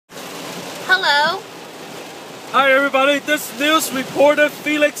Hello. Hi everybody, this news reporter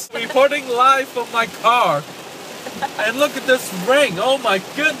Felix reporting live from my car. And look at this rain, oh my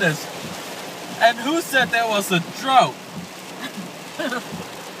goodness. And who said there was a drought?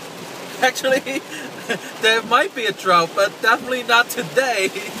 Actually, there might be a drought, but definitely not today.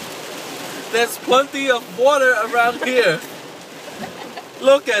 There's plenty of water around here.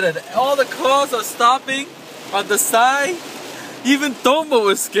 Look at it, all the cars are stopping on the side. Even Tomo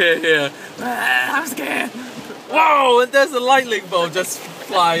is scared here. I'm scared. Whoa, and there's a lightning bolt just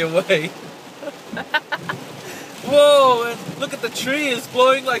fly away. Whoa, and look at the tree, it's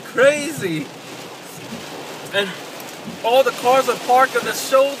blowing like crazy. And all the cars are parked on the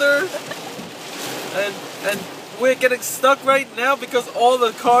shoulder. And we're getting stuck right now because all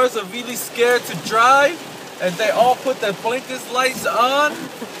the cars are really scared to drive. And they all put their blinkers lights on.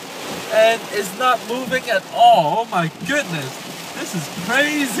 And it's not moving at all. Oh my goodness. This is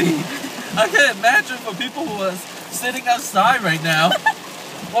crazy. I can't imagine for people who are sitting outside right now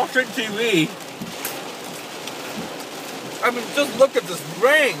watching TV. I mean, just look at this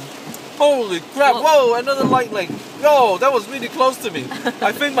rain. Holy crap. Whoa, another lightning. Yo, that was really close to me.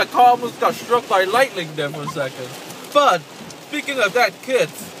 I think my car almost got struck by lightning there for a second. But, speaking of that,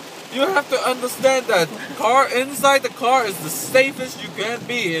 kids, you have to understand that inside the car is the safest you can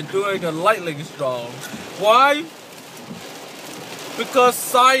be in doing a lightning storm. Why? Because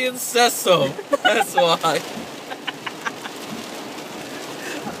science says so. That's why.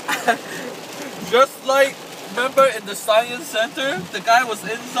 Just like, remember in the science center, the guy was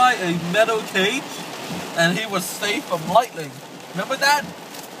inside a metal cage and he was safe from lightning. Remember that?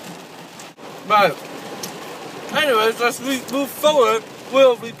 But anyways, as we move forward,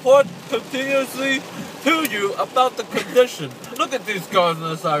 we'll report continuously to you about the condition. Look at these cars on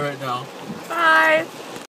the side right now. Hi.